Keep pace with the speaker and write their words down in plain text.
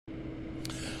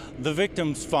The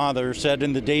victim's father said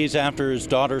in the days after his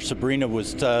daughter Sabrina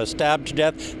was stabbed to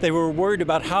death, they were worried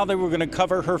about how they were going to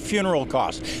cover her funeral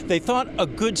costs. They thought a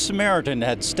good Samaritan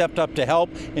had stepped up to help.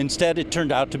 Instead, it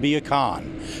turned out to be a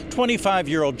con.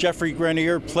 25-year-old Jeffrey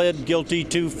Grenier pled guilty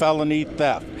to felony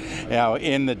theft. Now,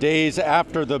 in the days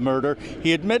after the murder,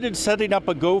 he admitted setting up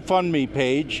a GoFundMe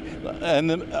page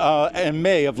in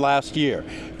May of last year.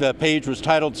 The page was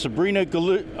titled Sabrina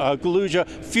Galuja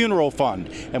Funeral Fund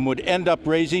and would end up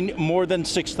raising more than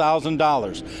 $6,000.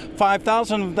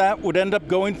 $5,000 of that would end up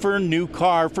going for a new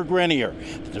car for Grenier.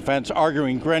 The defense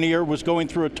arguing Grenier was going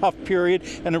through a tough period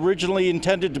and originally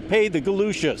intended to pay the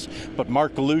Galujas. But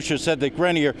Mark Galusha said that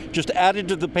Grenier just added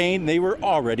to the pain they were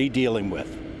already dealing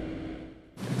with.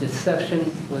 The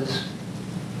deception was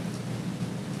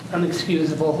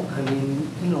unexcusable. I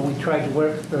mean, we tried to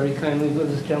work very kindly with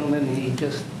this gentleman, and he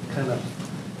just kind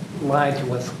of lied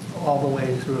to us all the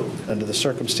way through. Under the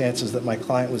circumstances that my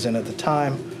client was in at the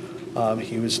time,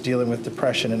 he was dealing with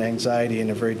depression and anxiety in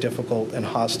a very difficult and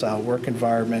hostile work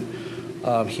environment.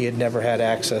 He had never had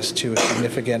access to a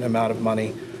significant amount of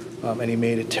money, and he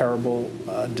made a terrible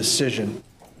decision.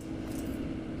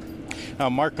 Now,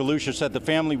 Mark Galusha said the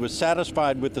family was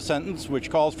satisfied with the sentence,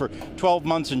 which calls for 12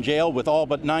 months in jail with all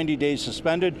but 90 days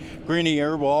suspended.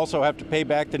 Grenier will also have to pay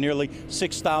back the nearly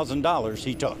 $6,000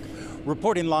 he took.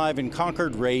 Reporting live in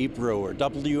Concord, Ray Brewer,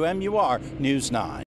 WMUR News 9.